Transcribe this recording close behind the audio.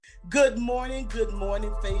Good morning,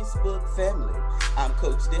 Facebook family. I'm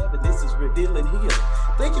Coach Deb, and this is Revealing Healing.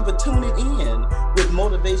 Thank you for tuning in with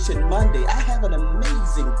Motivation Monday. I have an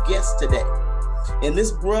amazing guest today, and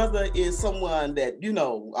this brother is someone that,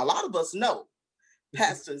 a lot of us know.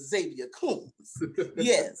 Pastor Xavier Coombs.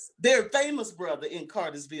 Yes, they're a famous brother in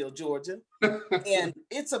Cartersville, Georgia. And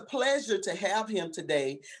it's a pleasure to have him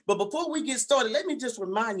today. But before we get started, let me just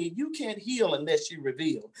remind you, you can't heal unless you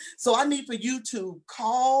reveal. So I need for you to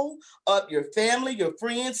call up your family, your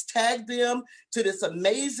friends, tag them to this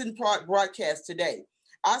amazing broadcast today.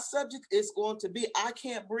 Our subject is going to be I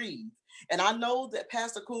Can't Breathe. And I know that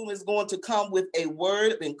Pastor Coon is going to come with a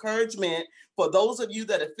word of encouragement for those of you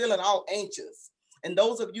that are feeling all anxious. And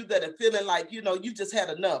those of you that are feeling like, you just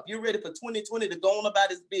had enough. You're ready for 2020 to go on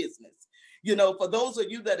about his business. For those of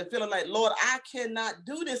you that are feeling like, Lord, I cannot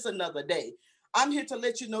do this another day. I'm here to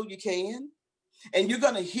let you know you can. And you're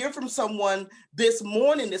going to hear from someone this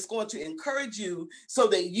morning that's going to encourage you so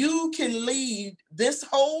that you can lead this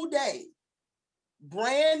whole day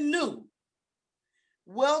brand new.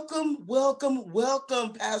 Welcome,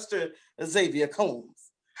 Pastor Xavier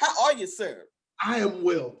Combs. How are you, sir? I am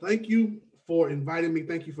well. Thank you for inviting me.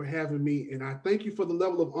 Thank you for having me. And I thank you for the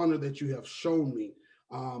level of honor that you have shown me.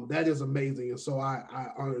 That is amazing. And so I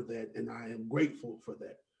honor that and I am grateful for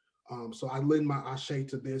that. So I lend my ashe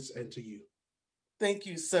to this and to you. Thank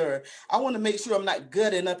you, sir. I want to make sure I'm not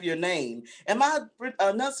gutting up your name. Am I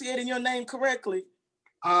enunciating your name correctly?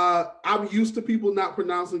 I'm used to people not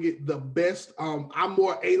pronouncing it the best. I'm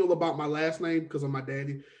more anal about my last name because of my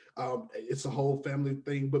daddy. It's a whole family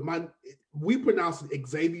thing, but we pronounce it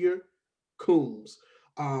Xavier Coombs.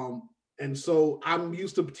 And so I'm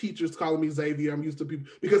used to teachers calling me Xavier. I'm used to people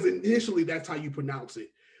because initially that's how you pronounce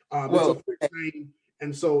it. It's a Well, French name,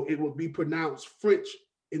 and so it would be pronounced French.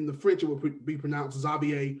 In the French, it would be pronounced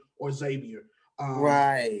Xavier or Xavier. Um,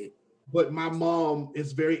 right. but my mom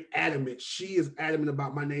is very adamant. She is adamant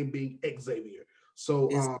about my name being Xavier. So,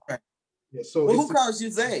 It's right. yeah, so Well, who it's calls you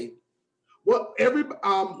Zay? well,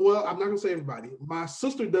 I'm not gonna say everybody. My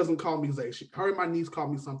sister doesn't call me Zay. Her and my niece call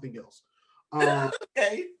me something else. Um,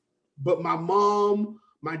 Okay. but my mom,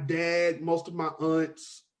 my dad, most of my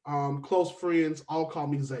aunts, close friends, all call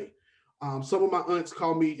me Zay. Some of my aunts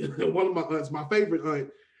call me one of my aunts, my favorite aunt,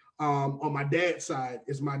 on my dad's side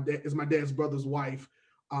is my dad's brother's wife.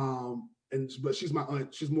 But she's my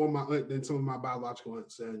aunt. She's more my aunt than some of my biological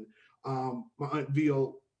aunts. And my aunt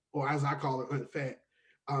Veal, or as I call her, Aunt Fat,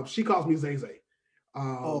 she calls me Zay Zay.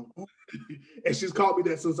 Oh, Um, and she's called me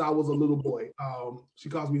that since I was a little boy. She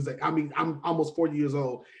calls me Zay. I mean, I'm almost 40 years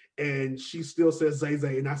old, and she still says Zay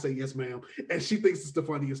Zay, and I say yes, ma'am, and she thinks it's the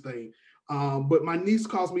funniest thing. But my niece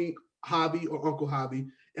calls me Javi or Uncle Javi,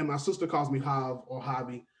 and my sister calls me Hav or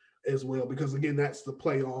Javi as well, because again, that's the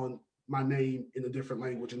play on my name in a different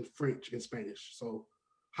language, in French and Spanish. So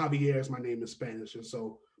Javier is my name in Spanish, and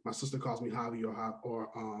so my sister calls me Javi or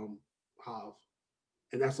Hav,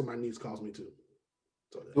 and that's what my niece calls me too.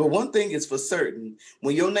 So well, one thing is for certain: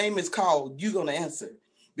 when your name is called, you're gonna answer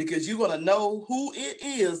because you're gonna know who it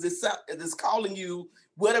is that's calling you,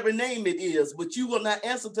 whatever name it is. But you will not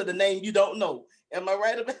answer to the name you don't know. Am I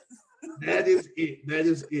right about? that is it. That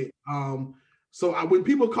is it. So when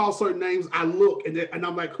people call certain names, I look and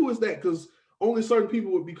I'm like, who is that? Because only certain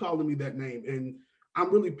people would be calling me that name, and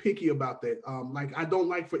I'm really picky about that. Like I don't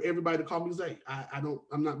like for everybody to call me Zay. I don't.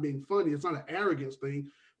 I'm not being funny. It's not an arrogance thing,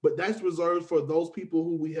 but that's reserved for those people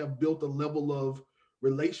who we have built a level of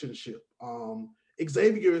relationship.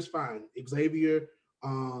 Xavier is fine. Xavier.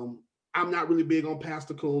 Um, I'm not really big on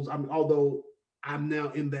Pastor Coons. Although I'm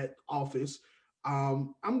now in that office.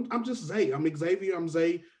 I'm just Zay. I'm Xavier. I'm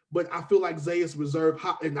Zay. But I feel like Zay is reserved,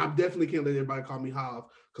 and I definitely can't let everybody call me Hav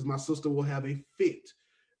because my sister will have a fit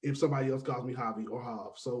if somebody else calls me Javi or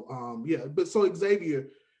Hav. So yeah, but so Xavier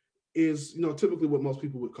is typically what most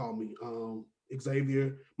people would call me.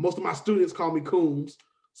 Xavier. Most of my students call me Coombs,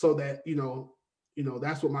 so that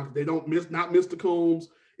that's what they don't miss not Mr. Coombs.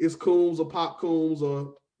 It's Coombs or Pop Coombs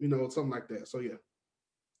or something like that. So yeah,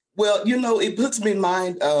 Well, it puts me in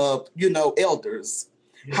mind of, elders,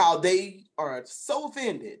 yeah, how they are so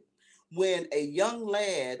offended when a young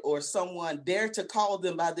lad or someone dare to call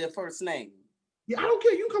them by their first name. yeah. I don't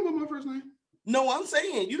care. You come up with my first name. No, I'm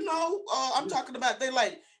saying, I'm talking about they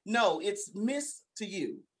like, no, it's Miss to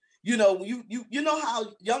you. You know how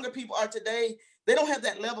younger people are today, they don't have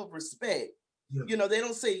that level of respect. Yeah. They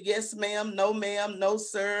don't say yes, ma'am, no,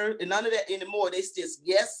 sir, and none of that anymore. They just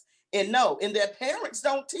yes and no. And their parents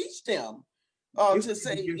don't teach them It's to not even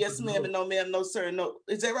say yes or yes, no. ma'am, no, sir, no.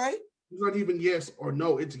 Is that right? It's not even yes or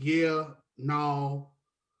no. It's yeah, no.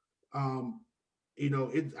 Um,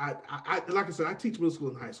 like I said, I teach middle school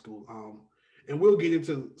and high school. And we'll get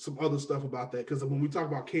into some other stuff about that because when we talk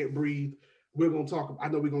about Can't Breathe, we're gonna talk. I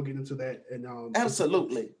know we're gonna get into that, and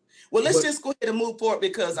Absolutely. Well, let's but just go ahead and move forward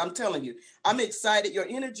because I'm telling you, I'm excited. Your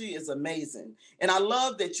energy is amazing. And I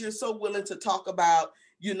love that you're so willing to talk about,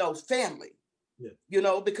 family,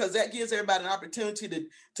 yeah. Because that gives everybody an opportunity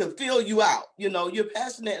to fill you out. You're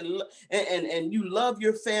passionate and you love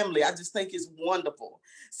your family. I just think it's wonderful.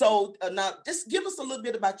 So now just give us a little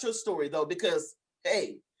bit about your story though, because,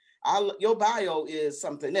 hey, your bio is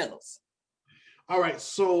something else. All right,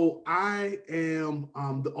 so I am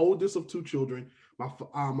the oldest of two children. My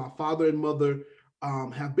father and mother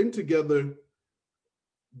have been together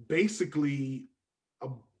basically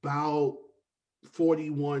about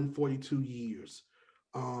 41, 42 years.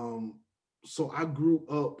 Um, so I grew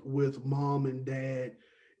up with mom and dad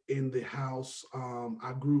in the house.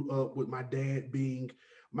 I grew up with my dad being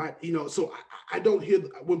so I don't hear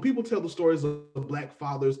when people tell the stories of Black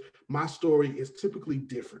fathers, my story is typically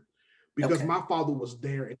different because Okay. my father was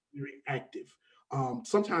there and very active.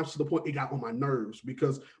 Sometimes to the point it got on my nerves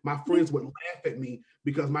because my friends would laugh at me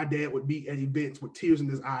because my dad would be at events with tears in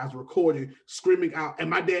his eyes, recording, screaming out. And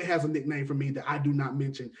my dad has a nickname for me that I do not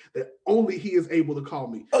mention that only he is able to call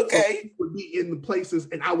me. So Okay. he would be in the places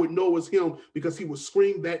and I would know it was him because he would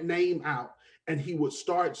scream that name out and he would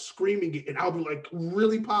start screaming it. And I'll be like,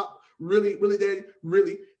 really, Pop? Really, really, Daddy?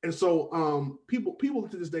 Really? And so people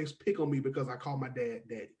to this day pick on me because I call my dad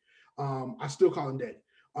Daddy. I still call him Daddy.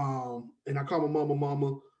 And I call my mama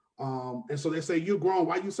Mama. And so they say, you're grown.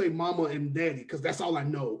 Why you say mama and daddy? Because that's all I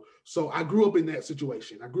know. So I grew up in that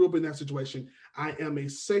situation. I am a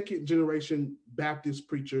second generation Baptist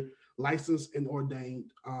preacher, licensed and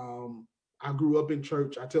ordained. I grew up in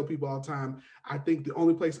church. I tell people all the time, I think the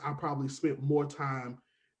only place I probably spent more time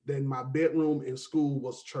than my bedroom in school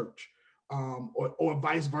was church. Or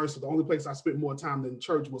vice versa. The only place I spent more time than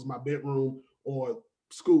church was my bedroom or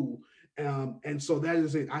school. And so that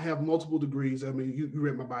is it. I have multiple degrees. I mean, you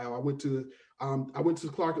read my bio. I went to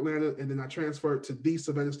Clark Atlanta, and then I transferred to the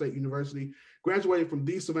Savannah State University. Graduated from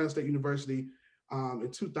the Savannah State University in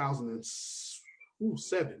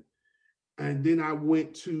 2007, and then I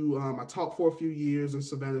went to I taught for a few years in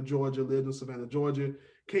Savannah, Georgia. Lived in Savannah, Georgia.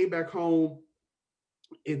 Came back home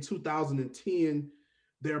in 2010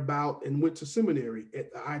 thereabout and went to seminary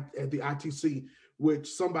at the ITC, which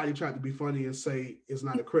somebody tried to be funny and say is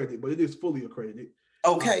not accredited, but it is fully accredited.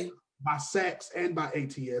 Okay. By SACS and by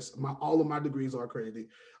ATS. All of my degrees are accredited.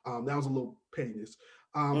 That was a little pettiness.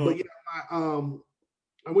 But yeah, I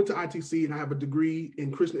went to ITC and I have a degree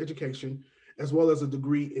in Christian education as well as a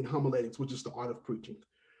degree in homiletics, which is the art of preaching.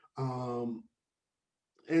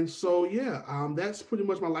 And so, yeah, that's pretty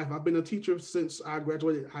much my life. I've been a teacher since I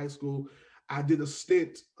graduated high school. I did a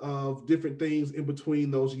stint of different things in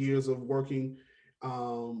between those years of working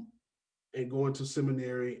and going to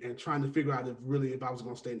seminary and trying to figure out if I was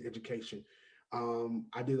going to stay in education.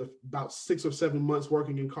 I did about 6 or 7 months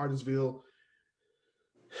working in Cartersville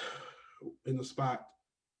in the spot,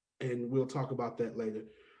 and we'll talk about that later.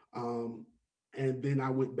 And then I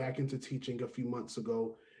went back into teaching a few months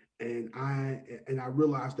ago, and I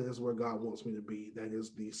realized that is where God wants me to be. That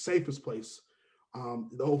is the safest place.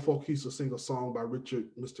 The old folk used to sing a song by Richard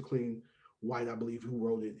Mr. Clean White, I believe, who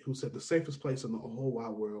wrote it, who said the safest place in the whole wide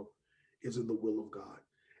world is in the will of God.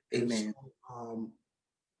 And Amen. so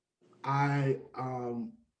I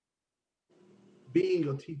being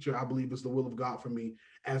a teacher, I believe is the will of God for me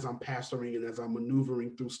as I'm pastoring and as I'm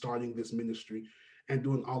maneuvering through starting this ministry and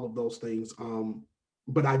doing all of those things.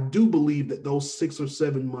 But I do believe that those 6 or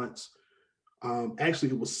 7 months, actually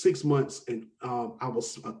it was 6 months, and I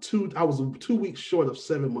was 2 weeks short of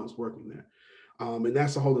 7 months working there. And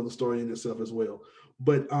that's a whole other story in itself as well.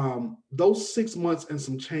 But those 6 months and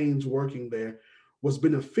some change working there was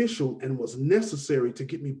beneficial and was necessary to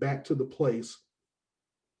get me back to the place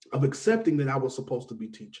of accepting that I was supposed to be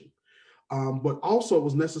teaching. But also it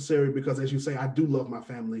was necessary because, as you say, I do love my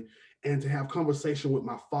family, and to have conversation with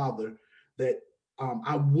my father that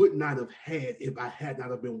I would not have had if I had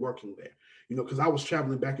not have been working there. Because I was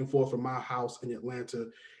traveling back and forth from my house in Atlanta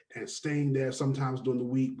and staying there sometimes during the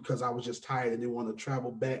week because I was just tired and didn't want to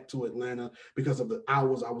travel back to Atlanta because of the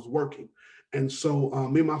hours I was working. And so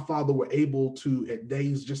me and my father were able to, at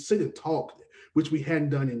days, just sit and talk, which we hadn't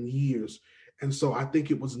done in years. And so I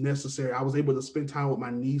think it was necessary. I was able to spend time with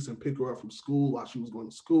my niece and pick her up from school while she was going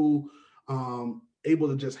to school, able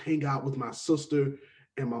to just hang out with my sister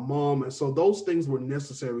and my mom. And so those things were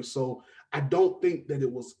necessary. So I don't think that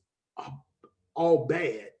it was all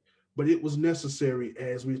bad, but it was necessary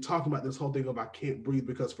as we were talking about this whole thing of I can't breathe,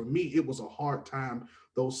 because for me, it was a hard time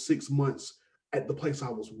those 6 months at the place I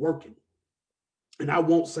was working. And I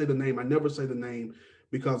won't say the name. I never say the name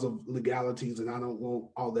because of legalities, and I don't want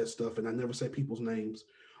all that stuff. And I never say people's names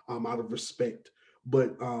out of respect.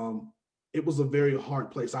 But it was a very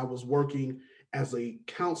hard place. I was working as a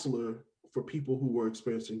counselor for people who were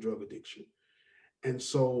experiencing drug addiction. And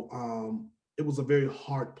so it was a very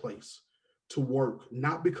hard place to work,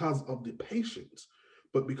 not because of the patients,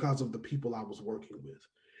 but because of the people I was working with.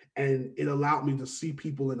 And it allowed me to see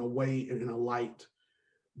people in a way and in a light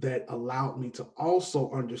that allowed me to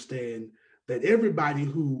also understand that everybody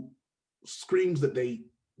who screams that they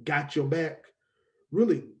got your back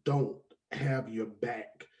really don't have your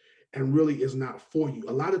back and really is not for you.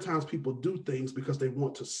 A lot of times people do things because they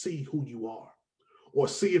want to see who you are or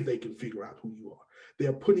see if they can figure out who you are.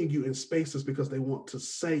 They're putting you in spaces because they want to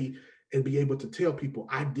say and be able to tell people,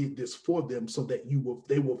 I did this for them, so that you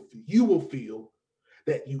will feel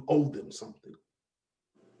that you owe them something.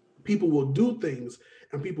 People will do things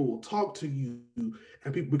and people will talk to you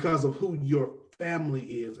and people because of who your family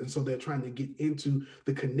is, and so they're trying to get into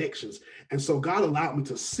the connections. And so God allowed me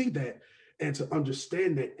to see that and to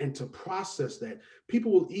understand that and to process that.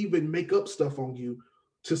 People will even make up stuff on you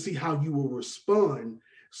to see how you will respond,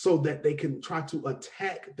 so that they can try to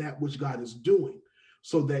attack that which God is doing,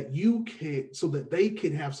 so that they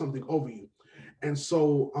can have something over you. And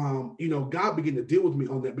so, God began to deal with me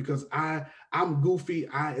on that because I'm goofy,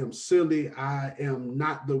 I am silly, I am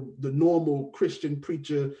not the normal Christian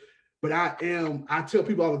preacher, but I tell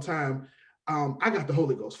people all the time, I got the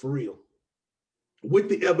Holy Ghost for real, with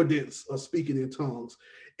the evidence of speaking in tongues.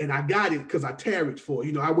 And I got it because I tarried for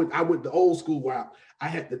it. I went the old school route. I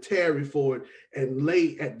had to tarry for it and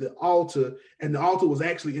lay at the altar. And the altar was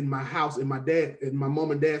actually in my house, in my mom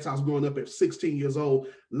and dad's house growing up at 16 years old,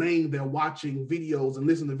 laying there watching videos and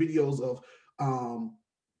listening to videos of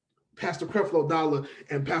Pastor Creflo Dollar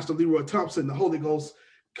and Pastor Leroy Thompson, the Holy Ghost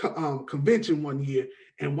convention one year,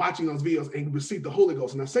 and watching those videos and received the Holy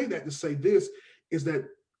Ghost. And I say that to say this is that,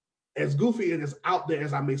 as goofy and as out there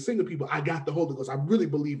as I may sing to people, I got the Holy Ghost. I really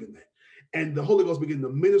believe in that. And the Holy Ghost began to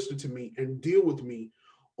minister to me and deal with me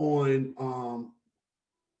on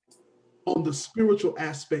the spiritual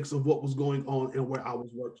aspects of what was going on and where I was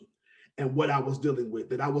working and what I was dealing with.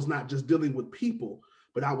 That I was not just dealing with people,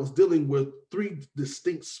 but I was dealing with three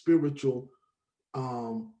distinct spiritual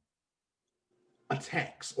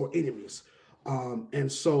attacks or enemies. And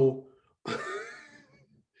so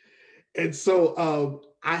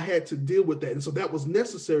I had to deal with that. And so that was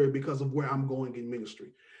necessary because of where I'm going in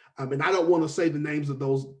ministry. And I don't want to say the names of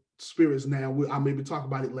those spirits now. I'll maybe talk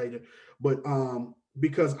about it later. But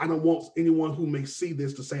because I don't want anyone who may see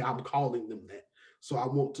this to say I'm calling them that. So I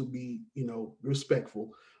want to be,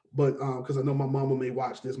 respectful. But because I know my mama may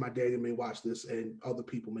watch this, my daddy may watch this, and other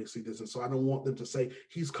people may see this. And so I don't want them to say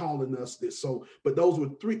he's calling us this. So, but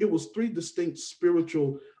it was three distinct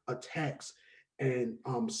spiritual attacks. And I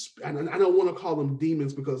don't want to call them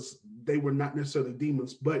demons because they were not necessarily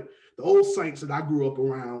demons, but the old saints that I grew up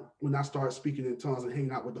around when I started speaking in tongues and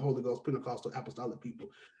hanging out with the Holy Ghost, Pentecostal, apostolic people,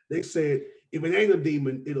 they said, if it ain't a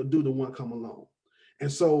demon, it'll do the one come along.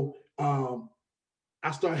 And so I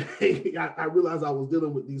started hanging, I realized I was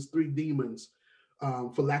dealing with these three demons,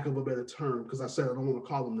 for lack of a better term, because I said I don't want to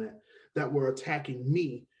call them that were attacking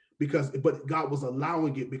me. But God was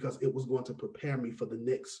allowing it because it was going to prepare me for the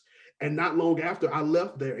next. And not long after I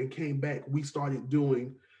left there and came back, we started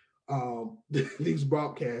doing these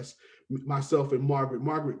broadcasts, myself and Margaret.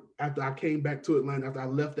 Margaret, after I came back to Atlanta, after I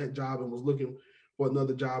left that job and was looking for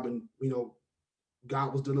another job, and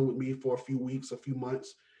God was dealing with me for a few weeks, a few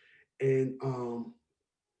months. And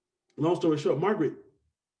long story short, Margaret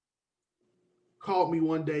called me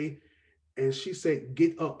one day and she said,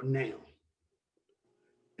 "Get up now."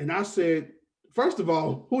 And I said, first of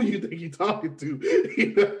all, who do you think you're talking to?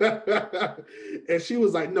 And she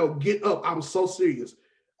was like, "No, get up. I'm so serious.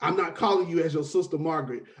 I'm not calling you as your sister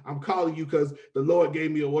Margaret. I'm calling you because the Lord gave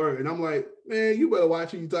me a word." And I'm like, "Man, you better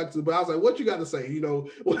watch who you talk to." But I was like, "What you got to say?"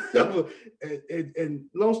 Whatever. And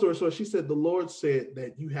long story short, she said, "The Lord said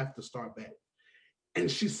that you have to start back." And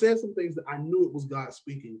she said some things that I knew it was God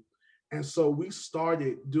speaking. And so we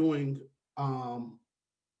started doing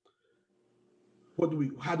how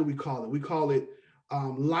do we call it? We call it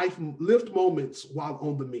lift moments while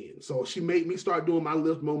on the mend. So she made me start doing my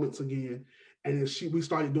lift moments again. And then we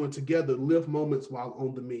started doing together lift moments while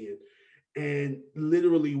on the mend. And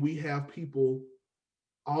literally we have people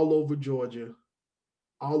all over Georgia,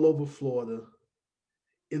 all over Florida.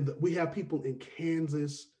 We have people in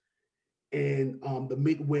Kansas and the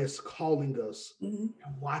Midwest calling us and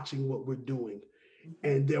watching what we're doing.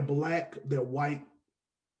 And they're Black, they're white.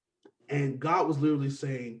 And God was literally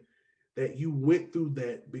saying that you went through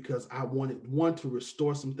that because I wanted, one, to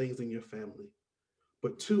restore some things in your family,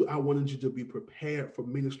 but two, I wanted you to be prepared for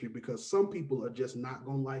ministry because some people are just not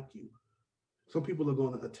going to like you. Some people are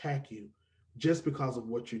going to attack you just because of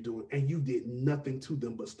what you're doing. And you did nothing to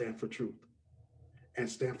them but stand for truth and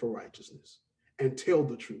stand for righteousness and tell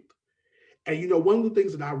the truth. And one of the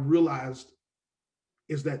things that I realized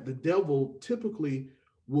is that the devil typically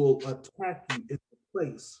will attack you in the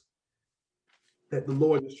place that the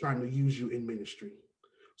Lord is trying to use you in ministry.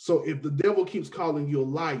 So if the devil keeps calling you a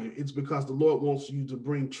liar, it's because the Lord wants you to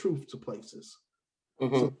bring truth to places.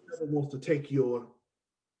 Mm-hmm. So the devil wants to take your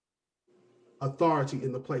authority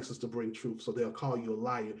in the places to bring truth. So they'll call you a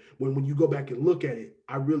liar. When you go back and look at it,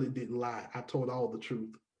 I really didn't lie. I told all the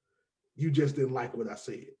truth. You just didn't like what I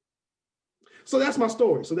said. So that's my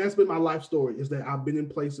story. So that's been my life story, is that I've been in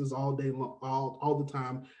places all day long, all the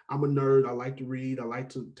time. I'm a nerd. I like to read. I like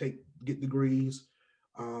to get degrees.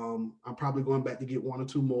 I'm probably going back to get one or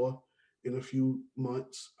two more in a few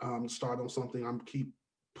months, start on something. I'm keep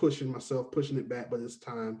pushing myself, pushing it back, but it's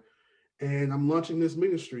time. And I'm launching this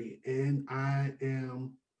ministry, and I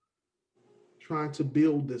am trying to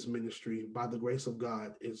build this ministry by the grace of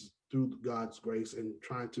God. Is through God's grace,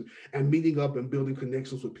 and meeting up and building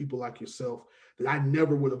connections with people like yourself that I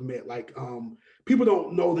never would have met. Like, people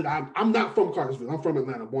don't know that I'm not from Cartersville. I'm from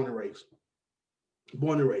Atlanta, born and raised.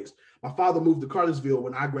 My father moved to Cartersville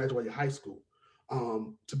when I graduated high school,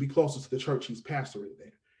 to be closer to the church he's pastoring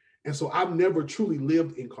there. And so I've never truly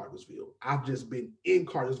lived in Cartersville. I've just been in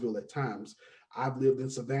Cartersville at times. I've lived in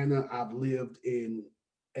Savannah. I've lived in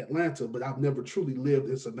Atlanta, but I've never truly lived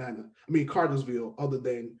in Cartersville, other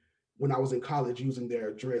than when I was in college using their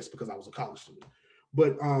address because I was a college student.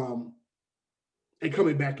 But, and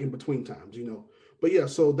coming back in between times, But yeah,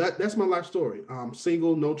 so that's my life story. I'm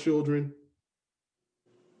single, no children.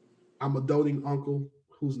 I'm a doting uncle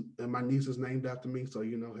and my niece is named after me. So,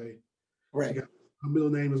 hey, right. My middle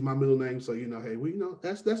name is my middle name. So, hey,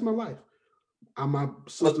 that's my life. I'm my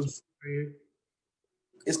sister's fan.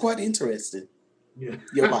 It's quite interesting. Yeah.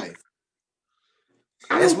 Your life.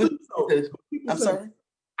 I don't think so. I'm sorry?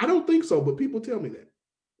 I don't think so, but people tell me that.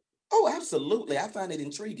 Oh, absolutely. I find it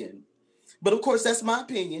intriguing. But of course, that's my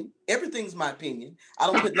opinion. Everything's my opinion. I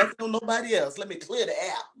don't put nothing on nobody else. Let me clear the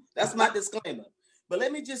air. That's my disclaimer. But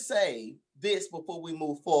let me just say this before we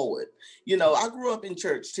move forward. I grew up in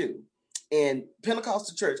church too, in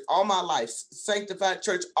Pentecostal church all my life, sanctified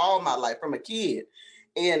church all my life from a kid.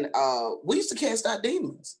 And we used to cast out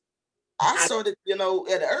demons. I started, at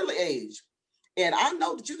an early age. And I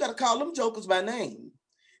know that you got to call them jokers by name.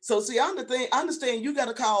 So see, I understand you got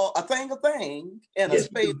to call a thing and a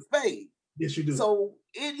spade a spade. Yes, you do. So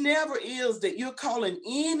it never is that you're calling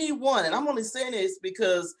anyone, and I'm only saying this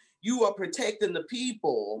because you are protecting the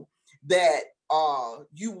people that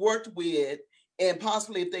you worked with, and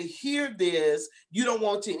possibly if they hear this, you don't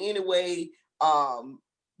want to in any way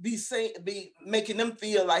be making them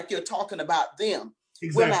feel like you're talking about them.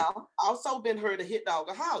 Exactly. Well, now, also been heard a hit dog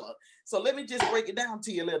a holler. So let me just break it down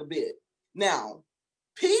to you a little bit. Now,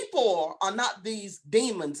 people are not these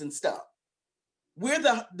demons and stuff. We're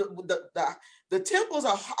the temples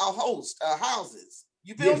are houses.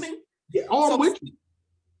 You feel me? Yeah, all with you.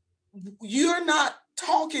 You're not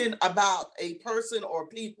talking about a person or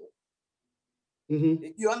people. Mm-hmm.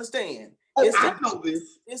 You understand? Oh, I know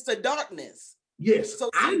this. It's the darkness. Yes, so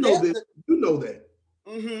I know this. You know that.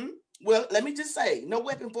 Mm-hmm. Well, let me just say, no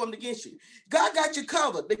weapon formed against you. God got you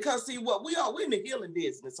covered because, see, we're in the healing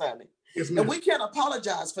business, honey. Yes, and we can't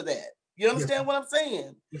apologize for that. You understand what I'm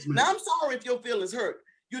saying? Yes, now, I'm sorry if your feelings hurt,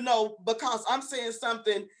 because I'm saying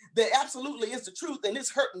something that absolutely is the truth and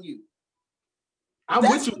it's hurting you.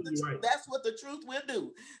 That's what the truth will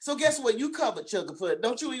do. So guess what? You covered, Sugarfoot.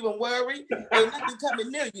 Don't you even worry. Ain't nothing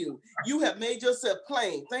coming near you. You have made yourself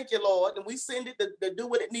plain. Thank you, Lord. And we send it to do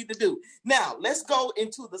what it needs to do. Now, let's go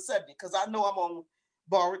into the subject because I know I'm on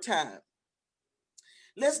borrowed time.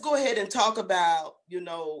 Let's go ahead and talk about,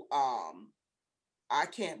 I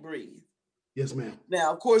Can't Breathe. Yes, ma'am.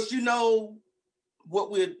 Now, of course, what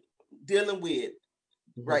we're dealing with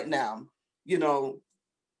right now.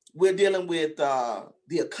 We're dealing with the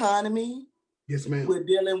economy. Yes, ma'am. We're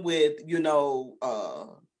dealing with,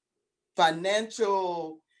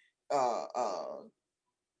 financial,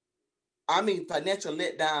 financial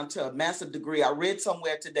letdown to a massive degree. I read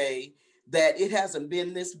somewhere today that it hasn't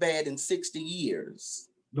been this bad in 60 years.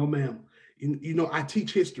 No, ma'am. I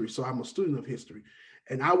teach history, so I'm a student of history.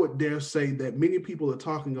 And I would dare say that many people are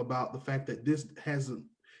talking about the fact that it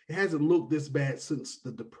hasn't looked this bad since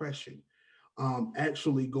the Depression.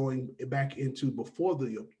 Actually going back into before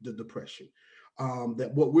the Depression,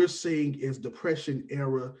 that what we're seeing is Depression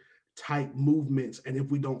era type movements. And if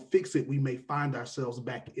we don't fix it, we may find ourselves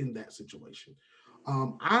back in that situation.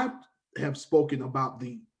 I have spoken about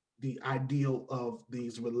the ideal of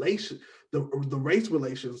these relations, the race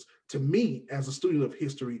relations. To me, as a student of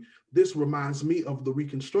history, this reminds me of the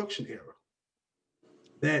Reconstruction era.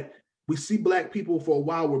 That we see black people for a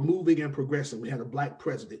while were moving and progressing. We had a black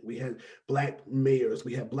president, we had black mayors,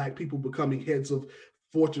 we had black people becoming heads of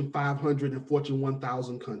Fortune 500 and Fortune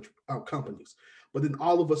 1000 companies. But then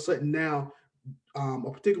all of a sudden now,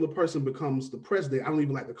 a particular person becomes the president. I don't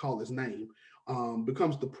even like to call his name.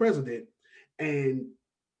 Becomes the president, and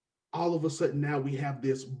all of a sudden now we have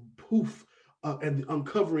this poof and the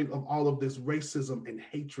uncovering of all of this racism and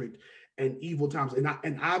hatred and evil times.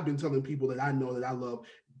 I've been telling people that I know that I love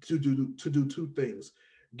to do two things: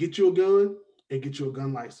 get you a gun and get you a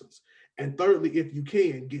gun license. And thirdly, if you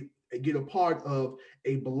can get a part of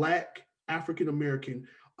a black African American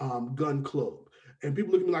gun club. And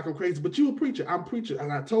people look at me like I'm crazy, but you a preacher. I'm a preacher.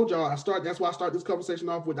 And I told y'all that's why I start this conversation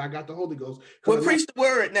off with I got the Holy Ghost. Well, preach the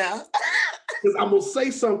word now. Because I'm gonna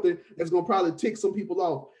say something that's gonna probably tick some people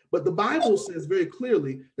off. But the Bible says very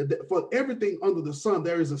clearly that for everything under the sun,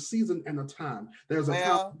 there is a season and a time. There's a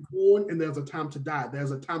time to be born and there's a time to die.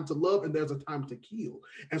 There's a time to love and there's a time to kill.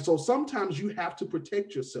 And so sometimes you have to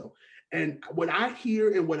protect yourself. And what I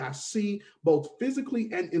hear and what I see, both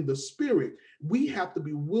physically and in the spirit, we have to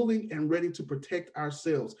be willing and ready to protect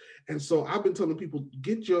ourselves. And so I've been telling people,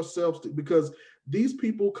 get yourselves because these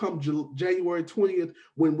people come January 20th,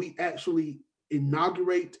 when we actually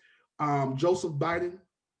inaugurate Joseph Biden,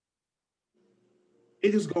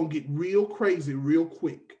 it is going to get real crazy real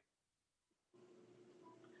quick.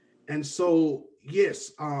 And so,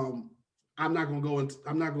 yes, I'm not going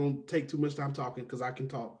to take too much time talking because I can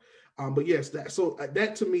talk. But yes,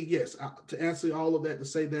 that to me, yes, to answer all of that, to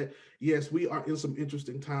say that, yes, we are in some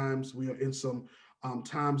interesting times. We are in some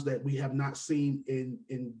times that we have not seen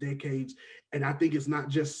in decades. And I think it's not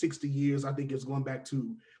just 60 years. I think it's going back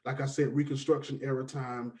to, like I said, Reconstruction era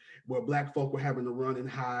time, where Black folk were having to run and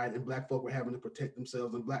hide, and Black folk were having to protect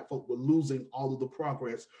themselves, and Black folk were losing all of the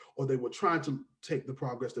progress, or they were trying to take the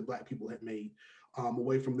progress that Black people had made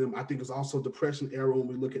away from them. I think it's also Depression era when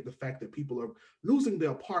we look at the fact that people are losing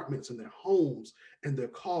their apartments and their homes and their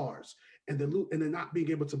cars, and they're not being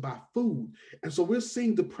able to buy food. And so we're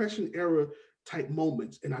seeing Depression era type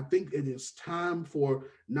moments. And I think it is time for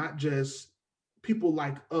not just people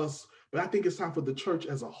like us, but I think it's time for the church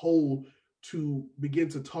as a whole to begin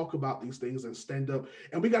to talk about these things and stand up.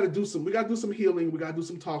 And we got to do some healing. We got to do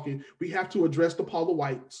some talking. We have to address the Paula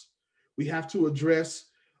Whites. We have to address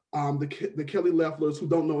the Kelly Loefflers, who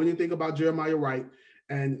don't know anything about Jeremiah Wright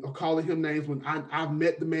and are calling him names when I've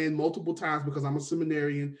met the man multiple times because I'm a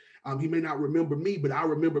seminarian. He may not remember me, but I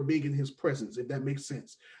remember being in his presence, if that makes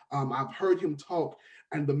sense. I've heard him talk,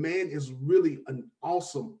 and the man is really an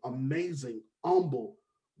awesome, amazing, humble,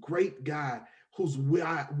 great guy who's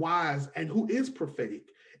wise and who is prophetic.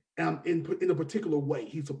 In a particular way.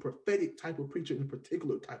 He's a prophetic type of preacher in a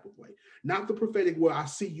particular type of way. Not the prophetic where I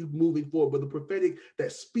see you moving forward, but the prophetic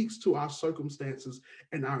that speaks to our circumstances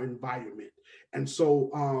and our environment. And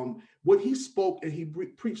so when he spoke and he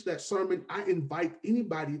preached that sermon, I invite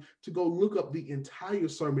anybody to go look up the entire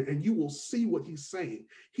sermon and you will see what he's saying.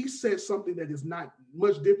 He said something that is not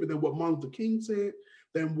much different than what Martin Luther King said,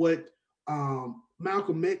 than what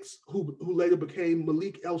Malcolm X, who later became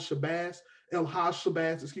Malik El-Haj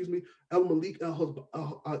Shabazz,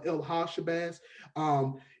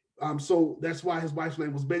 so that's why his wife's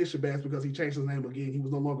name was Betty Shabazz, because he changed his name again. He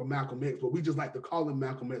was no longer Malcolm X, but we just like to call him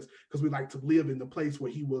Malcolm X because we like to live in the place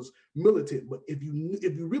where he was militant. But if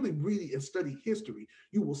you really read and study history,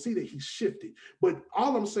 you will see that he shifted. But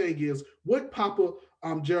all I'm saying is what Papa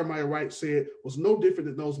Jeremiah Wright said was no different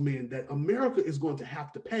than those men, that America is going to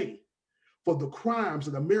have to pay for the crimes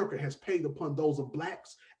that America has paid upon those of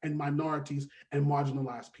Blacks and minorities and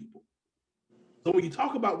marginalized people. So when you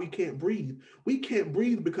talk about we can't breathe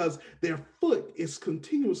because their foot is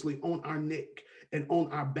continuously on our neck and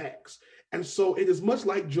on our backs. And so it is much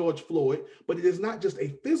like George Floyd, but it is not just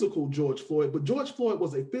a physical George Floyd, but George Floyd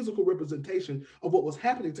was a physical representation of what was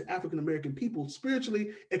happening to African-American people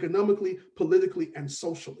spiritually, economically, politically, and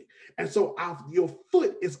socially. And so your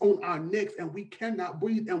foot is on our necks and we cannot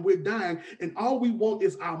breathe and we're dying. And all we want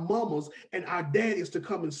is our mamas and our daddies to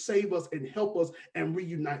come and save us and help us and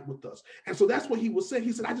reunite with us. And so that's what he was saying.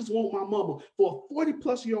 He said, I just want my mama. For a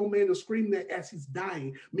 40-plus-year-old man to scream that as he's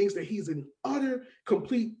dying means that he's in utter,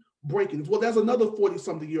 complete breaking. Well, there's another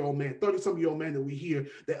 40-something-year-old man, 30-something-year-old man that we hear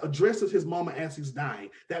that addresses his mama as he's dying.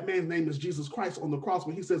 That man's name is Jesus Christ on the cross,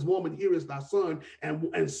 when he says, "Woman, here is thy son,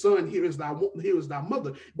 and son, here is thy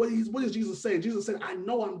mother." What is Jesus saying? Jesus said, "I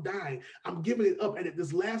know I'm dying. I'm giving it up. And at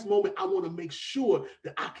this last moment, I want to make sure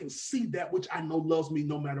that I can see that which I know loves me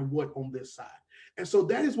no matter what on this side." And so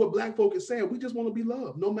that is what Black folk is saying. We just want to be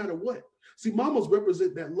loved no matter what. See, mamas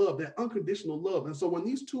represent that love, that unconditional love. And so when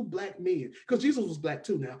these two Black men, because Jesus was Black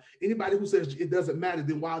too now, anybody who says it doesn't matter,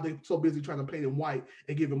 then why are they so busy trying to paint him white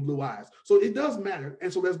and give him blue eyes? So it does matter.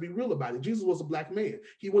 And so let's be real about it. Jesus was a Black man.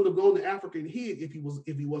 He wouldn't have gone to Africa and hid if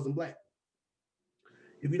he wasn't Black.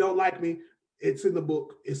 If you don't like me, it's in the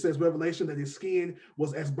book. It says Revelation that his skin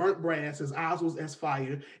was as burnt brass, his eyes was as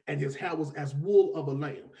fire, and his hair was as wool of a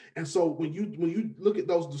lamb. And so when you look at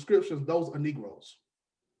those descriptions, those are Negroes.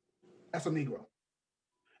 That's a Negro.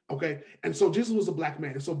 Okay. And so Jesus was a Black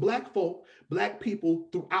man. And so Black folk, Black people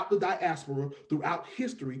throughout the diaspora, throughout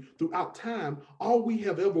history, throughout time, all we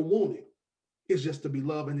have ever wanted is just to be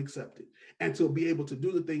loved and accepted, and to be able to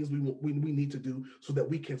do the things we need to do so that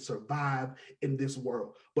we can survive in this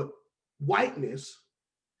world. But whiteness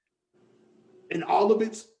in all of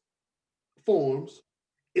its forms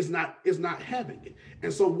is not having it.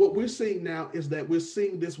 And so what we're seeing now is that we're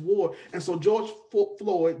seeing this war. And so George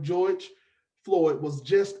Floyd was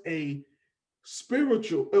just a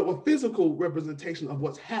spiritual or physical representation of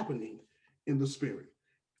what's happening in the spirit.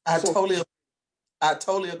 I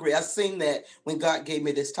totally agree. I seen that when God gave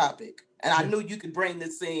me this topic, and I knew you could bring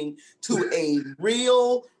this thing to a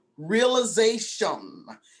realization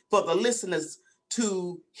for the listeners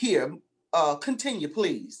to hear. Continue,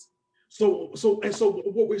 please. So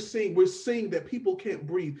what we're seeing that people can't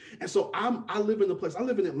breathe. And so I live in a place, I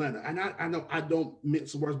live in Atlanta, and I know I don't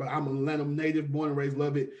mince words, but I'm an Atlanta native, born and raised,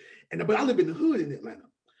 love it. But I live in the hood in Atlanta.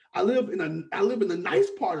 I live in a nice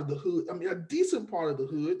part of the hood. I mean, a decent part of the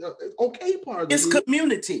hood, okay part of the hood. It's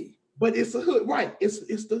community. But it's the hood, right?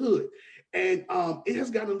 It's the hood. And it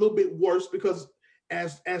has gotten a little bit worse because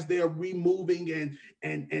as they're removing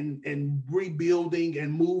and rebuilding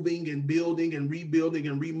and moving and building and rebuilding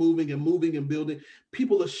and removing and moving and building,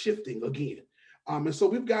 people are shifting again. And so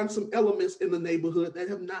we've gotten some elements in the neighborhood that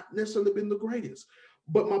have not necessarily been the greatest.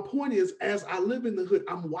 But my point is, as I live in the hood,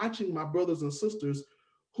 I'm watching my brothers and sisters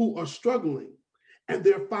who are struggling, and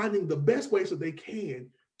they're finding the best ways that they can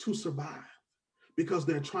to survive because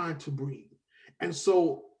they're trying to breathe. And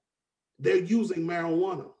so they're using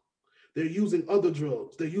marijuana. They're using other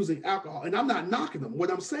drugs. They're using alcohol. And I'm not knocking them.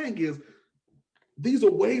 What I'm saying is these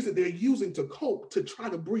are ways that they're using to cope, to try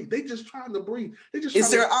to breathe. They're just trying to breathe. It's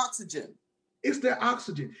their oxygen. It's their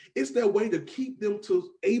oxygen. It's their way to keep them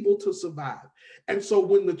able to survive. And so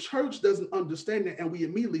when the church doesn't understand that, and we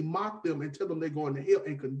immediately mock them and tell them they're going to hell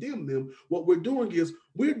and condemn them, what we're doing is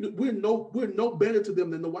we're no better to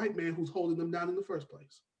them than the white man who's holding them down in the first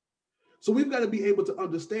place. So we've got to be able to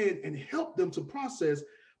understand and help them to process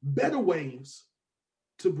better ways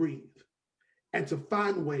to breathe, and to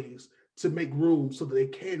find ways to make room so that they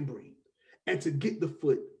can breathe, and to get the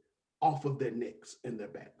foot off of their necks and their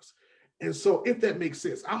backs. And so if that makes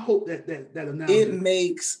sense, I hope that analogy. It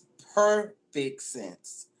makes perfect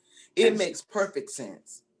sense. It makes perfect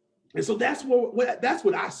sense. And so that's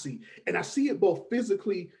what I see. And I see it both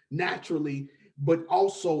physically, naturally, but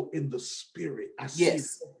also in the spirit. I see it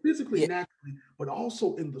physically, naturally, but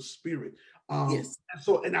also in the spirit. Yes.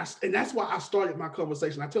 And that's why I started my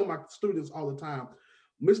conversation. I tell my students all the time,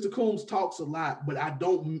 Mr. Coombs talks a lot, but I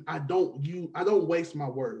don't waste my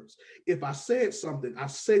words. If I said something, I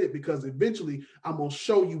said it because eventually I'm gonna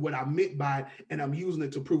show you what I meant by it, and I'm using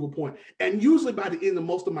it to prove a point. And usually by the end of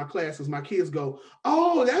most of my classes, my kids go,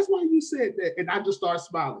 "Oh, that's why you said that," and I just start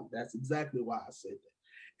smiling. That's exactly why I said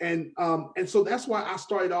that. And so that's why I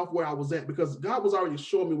started off where I was at, because God was already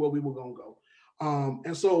showing me where we were gonna go.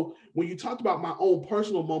 And so when you talked about my own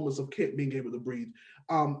personal moments of can't being able to breathe,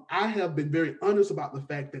 I have been very honest about the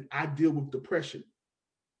fact that I deal with depression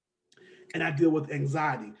and I deal with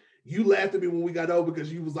anxiety. You laughed at me when we got over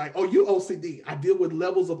because you was like, "Oh, you OCD." I deal with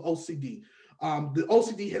levels of OCD. The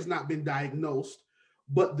OCD has not been diagnosed,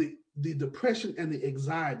 but the depression and the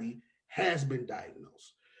anxiety has been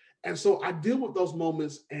diagnosed. And so I deal with those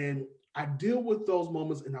moments, and I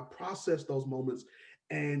process those moments,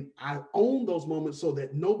 and I own those moments so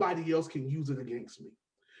that nobody else can use it against me.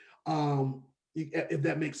 If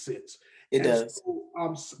that makes sense. It does.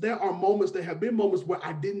 So, there have been moments where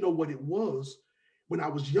I didn't know what it was when I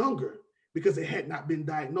was younger, because it had not been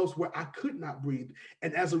diagnosed, where I could not breathe.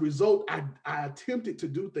 And as a result, I attempted to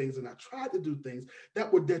do things, and I tried to do things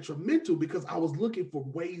that were detrimental because I was looking for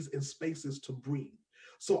ways and spaces to breathe.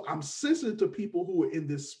 So I'm sensitive to people who are in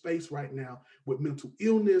this space right now with mental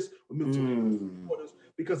illness, with mental health disorders,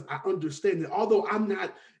 because I understand that although I'm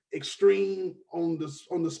not extreme on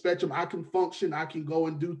the spectrum, I can function, I can go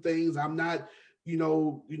and do things. I'm not,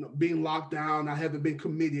 being locked down. I haven't been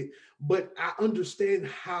committed, but I understand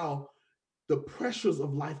how the pressures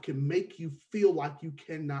of life can make you feel like you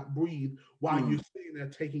cannot breathe while you're sitting there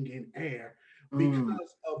taking in air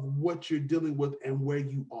because of what you're dealing with and where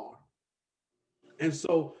you are. And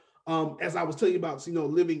so, as I was telling you about,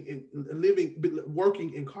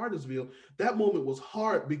 working in Cartersville, that moment was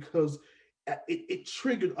hard because it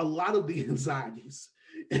triggered a lot of the anxieties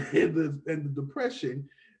and the depression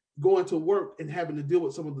going to work and having to deal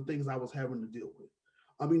with some of the things I was having to deal with.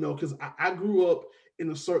 Because I grew up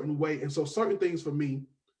in a certain way, and so certain things for me,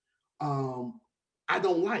 I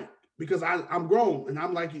don't like because I'm grown and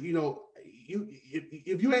I'm like, if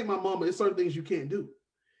you ain't my mama, there's certain things you can't do.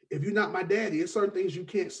 If you're not my daddy, it's certain things you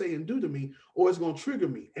can't say and do to me, or it's going to trigger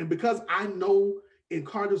me. And because I know in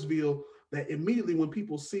Cartersville that immediately when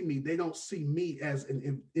people see me, they don't see me as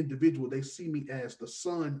an individual. They see me as the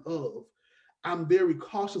son of. I'm very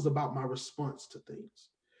cautious about my response to things.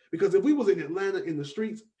 Because if we was in Atlanta in the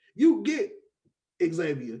streets, you get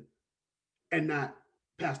Xavier and not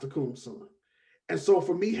Pastor Coombs' son. And so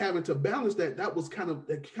for me having to balance that was kind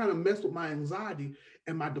of messed with my anxiety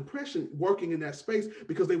and my depression working in that space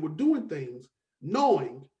because they were doing things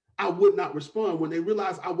knowing I would not respond when they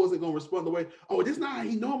realized I wasn't going to respond the way, oh, this is not how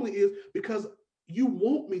he normally is, because you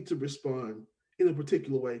want me to respond in a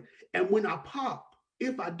particular way. And when I pop,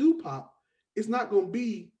 if I do pop, it's not going to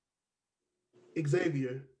be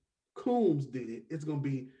Xavier Coombs did it. It's going to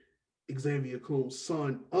be Xavier Coombs,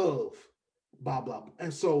 son of blah, blah, blah.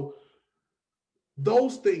 And so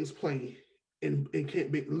those things play and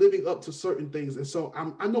can't be living up to certain things. And so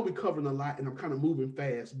I know we're covering a lot and I'm kind of moving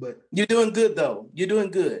fast, but you're doing good though. You're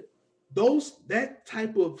doing good. That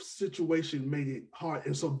type of situation made it hard.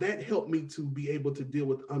 And so that helped me to be able to deal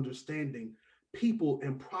with understanding people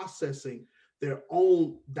and processing their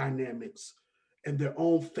own dynamics and their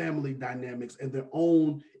own family dynamics and their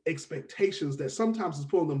own expectations that sometimes is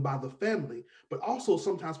pulling them by the family, but also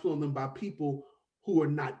sometimes pulling them by people who are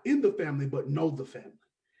not in the family, but know the family.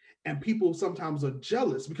 And people sometimes are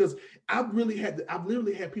jealous because I've literally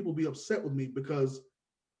had people be upset with me because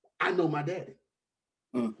I know my daddy.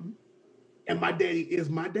 Mm-hmm. And my daddy is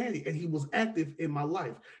my daddy, and he was active in my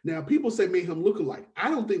life. Now, people say me and him look alike. I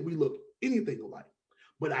don't think we look anything alike,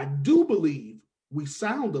 but I do believe we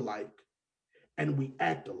sound alike and we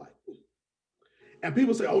act alike. And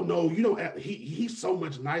people say, oh, no, you don't act. He's so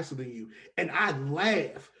much nicer than you. And I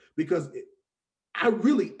laugh because I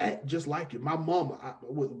really act just like him. My mama,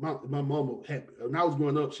 my mama, when I was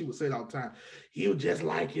growing up, she would say it all the time, you just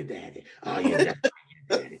like your daddy. Oh, you just like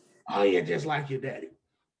your daddy. Oh, you just like your daddy.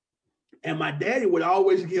 And my daddy would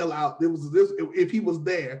always yell out, there was this, if he was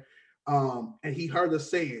there and he heard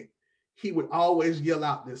us say it, he would always yell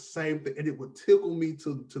out this same thing, and it would tickle me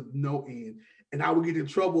to no end. And I would get in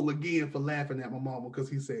trouble again for laughing at my mama because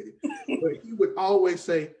he said it. But he would always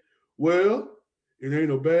say, well, it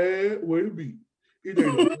ain't a bad way to be. It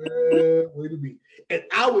ain't a bad way to be. And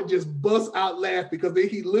I would just bust out laugh because then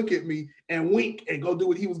he'd look at me and wink and go do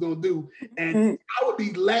what he was going to do. And I would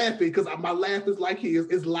be laughing because my laugh is like his.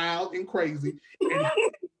 It's loud and crazy. And he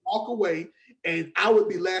would walk away and I would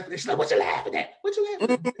be laughing. And she's like, what you laughing at? What you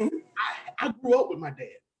laughing at? I grew up with my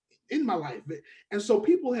dad in my life. And so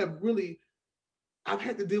people have really, I've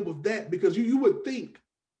had to deal with that because you would think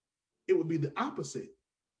it would be the opposite.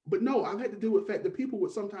 But no, I've had to deal with the fact that people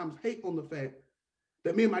would sometimes hate on the fact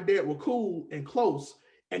that me and my dad were cool and close,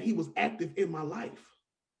 and he was active in my life.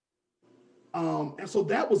 And so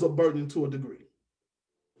that was a burden to a degree.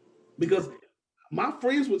 Because my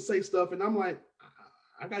friends would say stuff, and I'm like,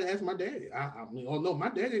 I got to ask my daddy. I mean, oh no, my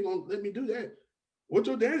daddy ain't going to let me do that. What's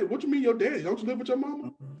your daddy? What you mean your daddy? Don't you live with your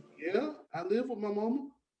mama? Yeah, I live with my mama.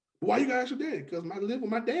 Why you got to ask your daddy? Because I live with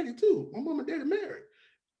my daddy too. My mama and daddy married.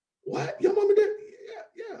 What? Your mama and daddy?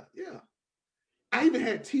 Yeah. I even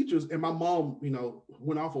had teachers, and my mom,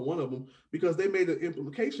 went off on one of them because they made an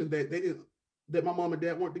implication that my mom and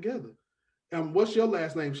dad weren't together. What's your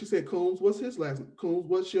last name? She said Coombs. What's his last name?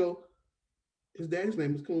 Coombs. His daddy's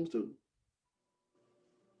name is Coombs too.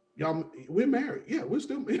 Y'all, we're married. Yeah, we're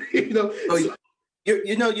still married. So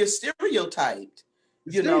you're stereotyped.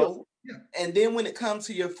 Yeah. And then when it comes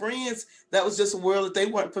to your friends, that was just a world that they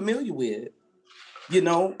weren't familiar with.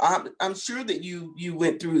 I'm sure that you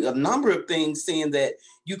went through a number of things, seeing that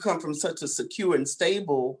you come from such a secure and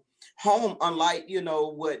stable home, unlike,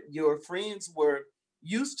 what your friends were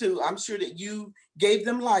used to. I'm sure that you gave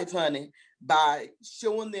them life, honey, by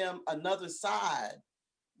showing them another side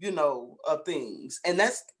of things. And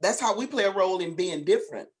that's how we play a role in being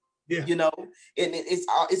different. Yeah. And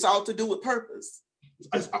it's all to do with purpose.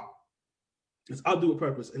 It's all do with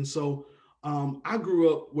purpose. And so I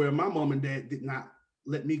grew up where my mom and dad did not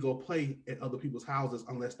let me go play at other people's houses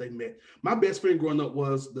unless they met. My best friend growing up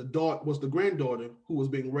was the granddaughter who was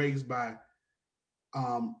being raised by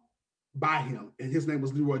him, and his name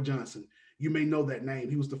was Leroy Johnson. You may know that name.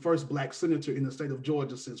 He was the first Black senator in the state of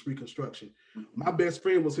Georgia since Reconstruction. Mm-hmm. My best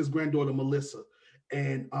friend was his granddaughter, Melissa.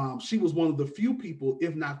 And she was one of the few people,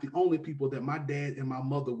 if not the only people, that my dad and my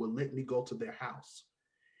mother would let me go to their house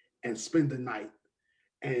and spend the night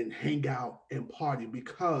and hang out and party,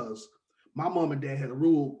 because my mom and dad had a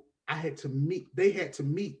rule. They had to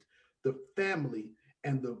meet the family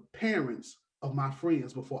and the parents of my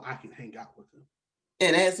friends before I could hang out with them.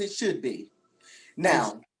 And as it should be.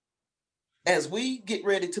 Now, as we get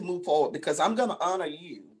ready to move forward, because I'm going to honor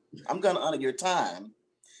you, I'm going to honor your time.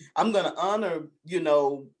 I'm going to honor,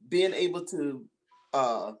 being able to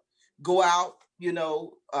go out, in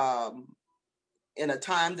a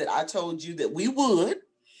time that I told you that we would,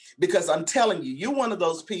 because I'm telling you, you're one of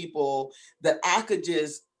those people that I could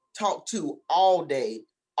just talk to all day,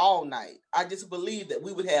 all night. I just believe that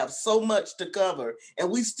we would have so much to cover and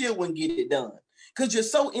we still wouldn't get it done, because you're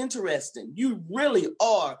so interesting. You really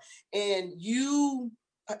are. And you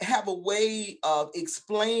have a way of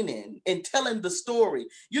explaining and telling the story.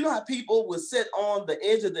 You know how people will sit on the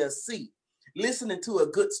edge of their seat listening to a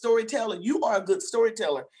good storyteller? You are a good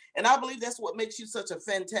storyteller. And I believe that's what makes you such a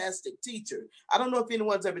fantastic teacher. I don't know if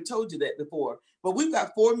anyone's ever told you that before, but we've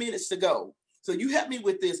got 4 minutes to go. So you help me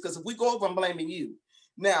with this, because if we go over, I'm blaming you.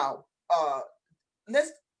 Now,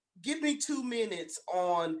 let's give me 2 minutes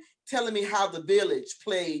on telling me how the village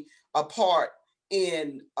played a part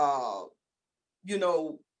in,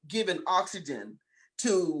 giving oxygen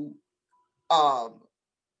to our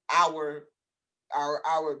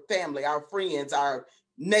family, our friends, our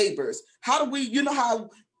neighbors. How do we, how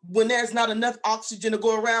when there's not enough oxygen to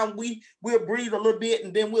go around, we'll breathe a little bit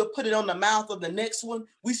and then we'll put it on the mouth of the next one.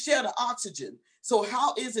 We share the oxygen. So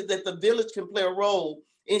how is it that the village can play a role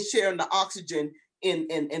in sharing the oxygen in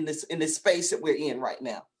this space that we're in right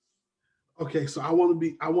now? Okay, so I'm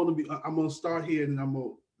gonna start here and I'm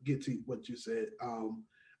gonna get to what you said.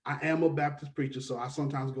 I am a Baptist preacher, so I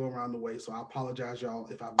sometimes go around the way. So I apologize, y'all,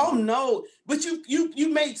 if I. Oh no, but you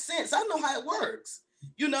made sense. I know how it works.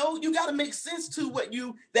 You got to make sense to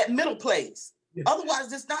that middle place. Yeah.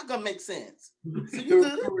 Otherwise, it's not gonna make sense. So you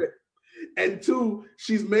good. And 2,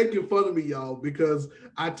 she's making fun of me, y'all, because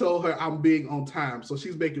I told her I'm being on time. So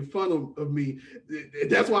she's making fun of me.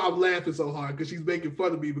 That's why I'm laughing so hard, because she's making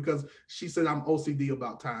fun of me because she said I'm OCD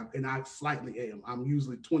about time, and I slightly am. I'm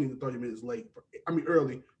usually 20 to 30 minutes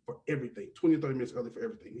early for everything. 20 to 30 minutes early for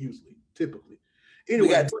everything, usually, typically. Anyway,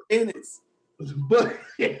 we got 2 minutes.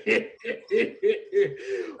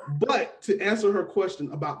 But to answer her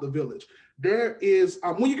question about the village, there is,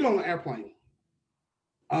 when you get on an airplane,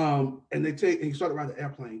 and you start to ride the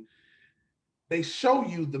airplane, they show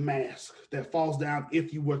you the mask that falls down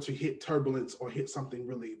if you were to hit turbulence or hit something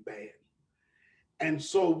really bad. And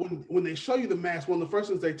so when they show you the mask, one of the first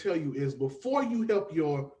things they tell you is, before you help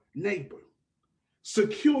your neighbor,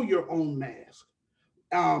 secure your own mask,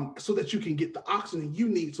 so that you can get the oxygen you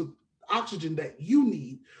need,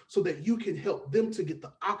 so that you can help them to get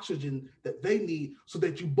the oxygen that they need, so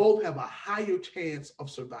that you both have a higher chance of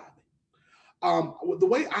surviving. The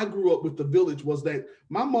way I grew up with the village was that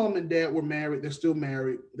my mom and dad were married. They're still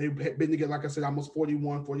married. They've been together, like I said, almost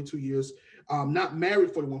 41, 42 years. Not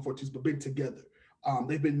married 41, 42 years, but been together.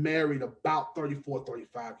 They've been married about 34,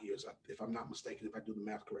 35 years, if I'm not mistaken, if I do the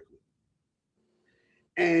math correctly.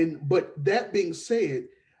 But that being said,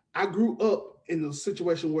 I grew up in a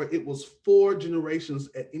situation where it was 4 generations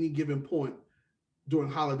at any given point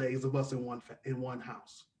during holidays of us in one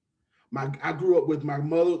house. I grew up with my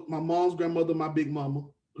mom's grandmother, my big mama,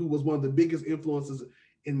 who was one of the biggest influences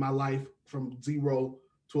in my life from 0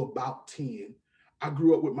 to about 10. I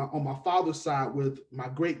grew up on my father's side with my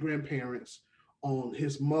great grandparents on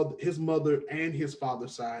his mother and his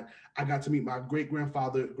father's side. I got to meet my great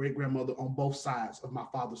grandfather, great grandmother on both sides of my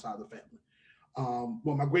father's side of the family.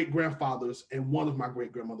 My great grandfathers and one of my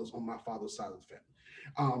great grandmothers on my father's side of the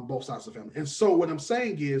family, both sides of the family. And so what I'm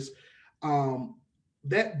saying is,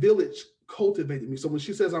 that village cultivated me. So when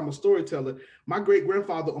she says I'm a storyteller, my great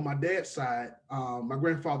grandfather on my dad's side, my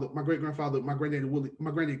great grandfather, my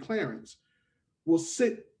granddaddy Clarence, would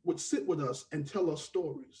sit with us and tell us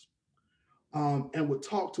stories, and would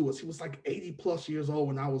talk to us. He was like 80 plus years old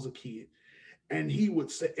when I was a kid, and he would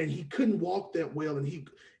say, and he couldn't walk that well, and he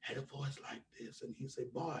had a voice like this, and he'd say,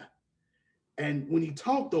 "Boy, And when he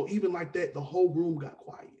talked, though, even like that, the whole room got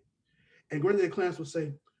quiet. And Granddaddy Clarence would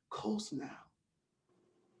say, "Coast now.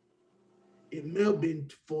 It may have been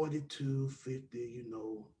 42, 50,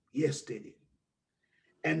 yesterday."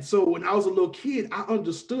 And so when I was a little kid, I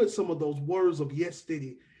understood some of those words of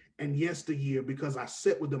yesterday and yesteryear because I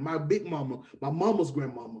sat with them. My big mama, my mama's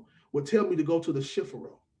grandmama, would tell me to go to the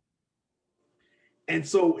Shifero. And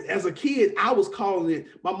so as a kid, I was calling it,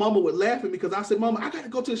 my mama would laugh at me because I said, "Mama, I got to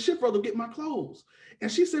go to the Shifero to get my clothes."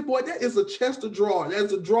 And she said, "Boy, that is a chest of drawer.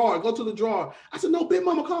 That's a drawer. Go to the drawer." I said, "No, big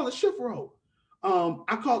mama called it Shifero."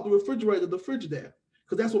 I called the refrigerator the Frigidaire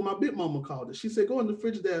because that's what my big mama called it. She said, "Go in the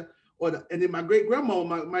Frigidaire." And then my great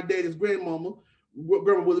grandmama, my daddy's grandmama,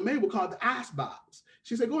 Grandma Willie Mae, would call it the ice box.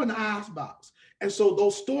 She said, "Go in the ice box." And so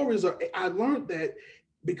those stories I learned that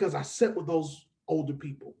because I sat with those older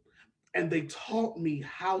people and they taught me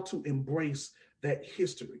how to embrace that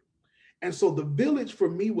history. And so the village for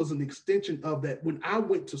me was an extension of that. When I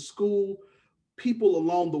went to school, people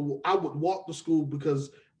I would walk to school because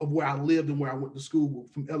of where I lived and where I went to school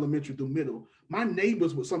from elementary through middle. My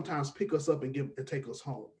neighbors would sometimes pick us up and take us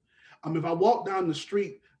home. If I walked down the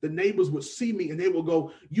street, the neighbors would see me and they would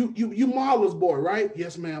go, you Marla's boy, right?"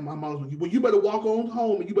 "Yes, ma'am, I'm Marla's boy." "Well, you better walk on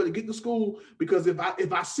home and you better get to school because if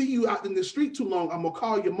I see you out in the street too long, I'm gonna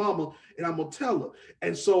call your mama and I'm gonna tell her."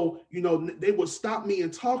 And so, they would stop me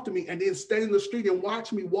and talk to me and then stand in the street and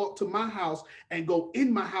watch me walk to my house and go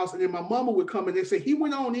in my house. And then my mama would come and they say, "He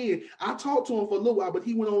went on in." I talked to him for a little while, but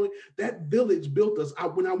he went on in. That village built us.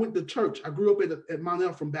 When I went to church, I grew up at Mount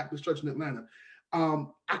Ephraim Baptist Church in Atlanta.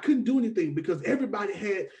 I couldn't do anything because everybody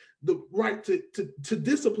had the right to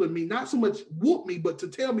discipline me, not so much whoop me, but to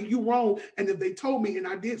tell me you wrong. And if they told me and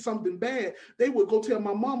I did something bad, they would go tell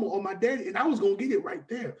my mama or my daddy, and I was going to get it right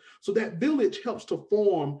there. So that village helps to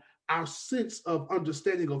form our sense of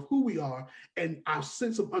understanding of who we are and our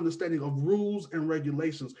sense of understanding of rules and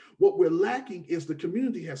regulations. What we're lacking is the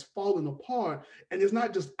community has fallen apart, and it's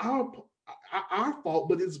not just our fault,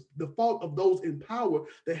 but it's the fault of those in power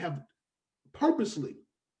that have purposely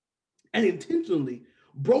and intentionally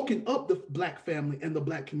broken up the Black family and the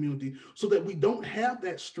Black community so that we don't have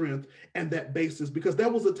that strength and that basis. Because there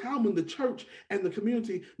was a time when the church and the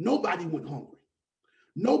community, nobody went hungry,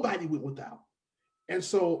 nobody went without. And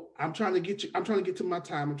so I'm trying to get to my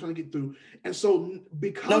time. I'm trying to get through. And so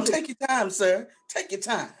because take your time, sir. Take your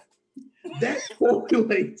time. That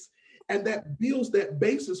formulates and that builds that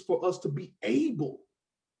basis for us to be able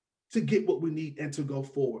to get what we need and to go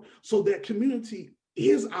forward. So that community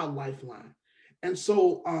is our lifeline. And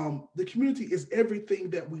so the community is everything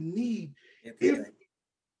that we need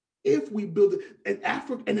if we build it.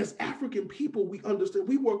 And as African people, we understand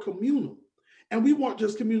we were communal. And we weren't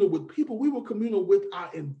just communal with people, we were communal with our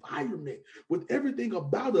environment, with everything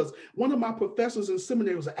about us. One of my professors in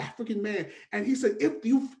seminary was an African man, and he said, if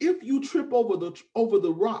you trip over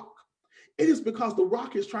the rock, it is because the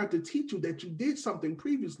rock is trying to teach you that you did something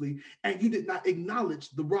previously and you did not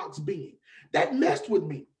acknowledge the rock's being. That messed with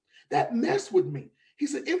me. He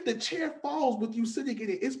said, if the chair falls with you sitting in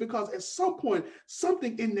it, it's because at some point,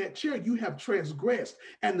 something in that chair you have transgressed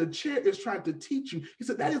and the chair is trying to teach you. He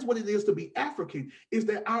said, that is what it is to be African, is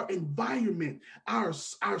that our environment, our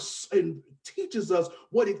teaches us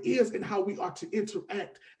what it is and how we are to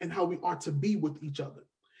interact and how we are to be with each other.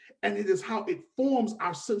 And it is how it forms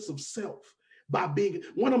our sense of self by being.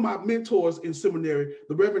 One of my mentors in seminary,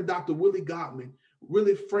 the Reverend Dr.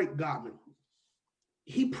 Willie Frank Godman,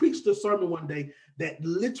 he preached a sermon one day that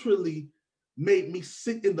literally made me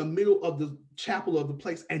sit in the middle of the chapel of the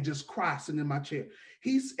place and just cry sitting in my chair.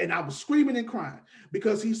 And I was screaming and crying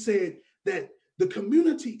because he said that the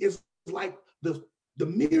community is like the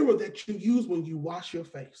mirror that you use when you wash your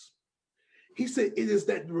face. He said it is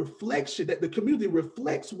that reflection, that the community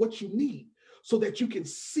reflects what you need so that you can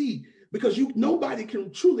see, because nobody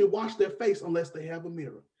can truly wash their face unless they have a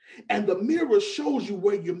mirror. And the mirror shows you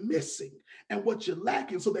where you're missing and what you're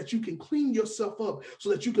lacking so that you can clean yourself up, so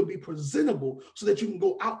that you can be presentable, so that you can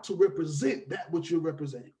go out to represent that which you're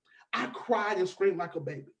representing. I cried and screamed like a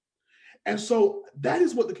baby. And so that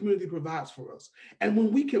is what the community provides for us. And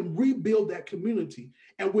when we can rebuild that community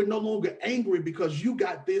and we're no longer angry because you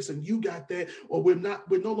got this and you got that, or we're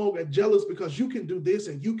no longer jealous because you can do this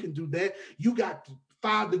and you can do that. You got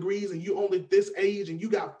 5 degrees and you only this age and you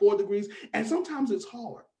got 4 degrees. And sometimes it's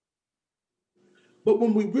hard. But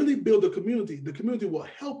when we really build the community will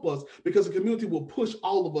help us because the community will push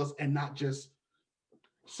all of us and not just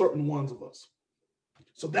certain ones of us.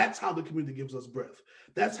 So that's how the community gives us breath.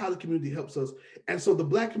 That's how the community helps us. And so the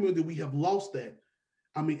Black community, we have lost that.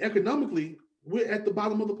 I mean, economically, we're at the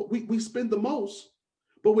bottom of we spend the most,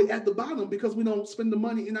 but we're at the bottom because we don't spend the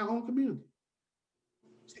money in our own community.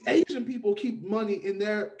 Asian people keep money in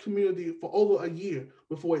their community for over a year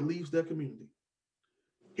before it leaves their community.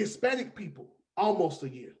 Hispanic people, almost a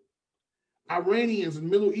year. Iranians and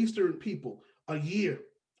Middle Eastern people, a year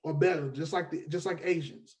or better, just like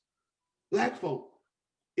Asians. Black folk,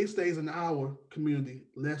 it stays in our community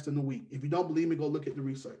less than a week. If you don't believe me, go look at the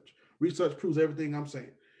research. Research proves everything I'm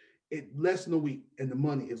saying. It less than a week, and the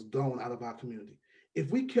money is gone out of our community. If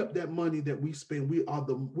we kept that money that we spend, we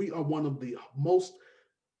are one of the most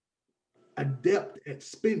adept at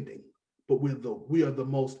spending, but we are the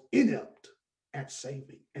most inept at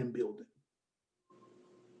saving and building.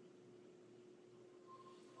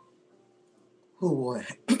 Oh boy,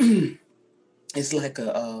 it's like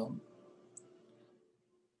a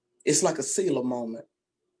Selah moment,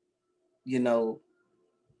 you know,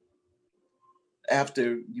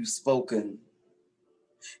 after you've spoken.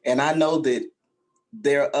 And I know that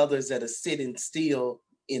there are others that are sitting still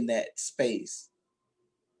in that space.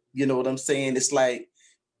 You know what I'm saying? It's like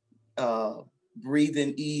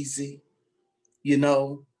breathing easy, you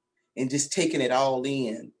know, and just taking it all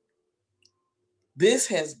in. This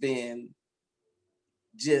has been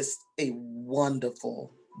just a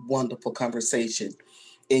wonderful, wonderful conversation.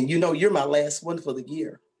 And you know, you're my last one for the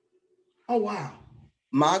year. Oh, wow.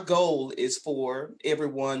 My goal is for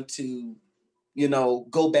everyone to, you know,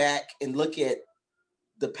 go back and look at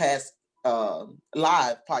the past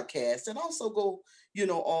live podcast, and also go, you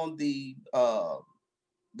know, on the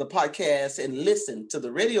podcast and listen to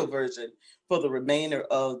the radio version for the remainder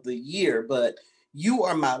of the year. But you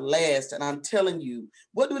are my last, and I'm telling you,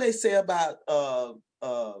 what do they say about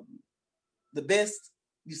the best?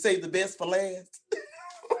 You save the best for last.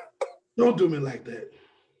 Don't do me like that.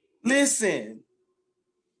 Listen,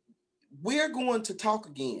 we're going to talk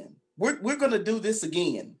again. We're going to do this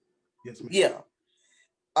again. Yes, ma'am. Yeah.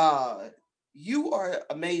 You are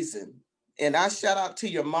amazing. And I shout out to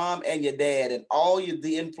your mom and your dad and all the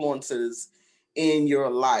influencers in your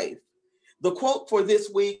life. The quote for this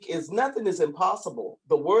week is, "Nothing is impossible.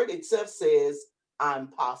 The word itself says, I'm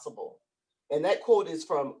possible." And that quote is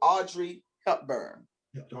from Audrey Hepburn.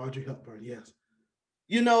 Yeah, Audrey Hepburn, yes.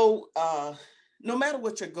 You know, no matter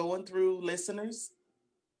what you're going through, listeners,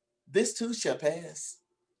 this too shall pass.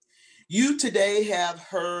 You today have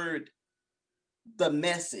heard the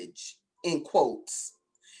message, in quotes.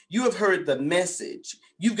 You have heard the message.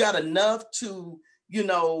 You've got enough to, you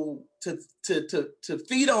know, to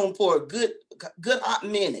feed on for a good hot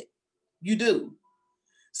minute. You do.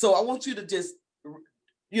 So I want you to just,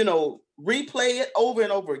 you know, replay it over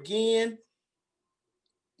and over again.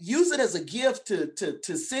 Use it as a gift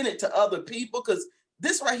to send it to other people, because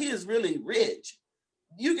this right here is really rich.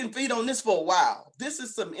 You can feed on this for a while. This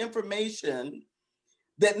is some information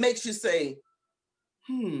that makes you say,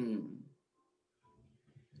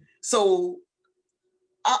 So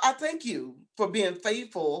I thank you for being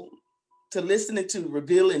faithful to listening to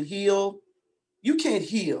Reveal and Heal. You can't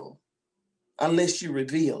heal unless you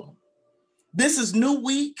reveal. This is new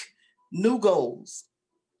week, new goals.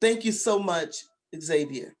 Thank you so much,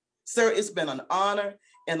 Xavier. Sir, it's been an honor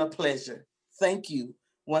and a pleasure. Thank you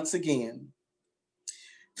once again.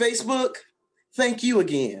 Facebook, thank you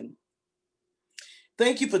again.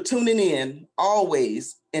 Thank you for tuning in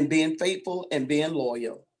always and being faithful and being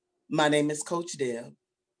loyal. My name is Coach Deb.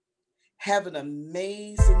 Have an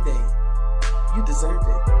amazing day. You deserve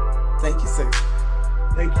it. Thank you, sir.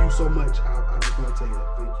 Thank you so much. I just want to tell you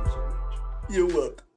that. Thank you so much. You're welcome.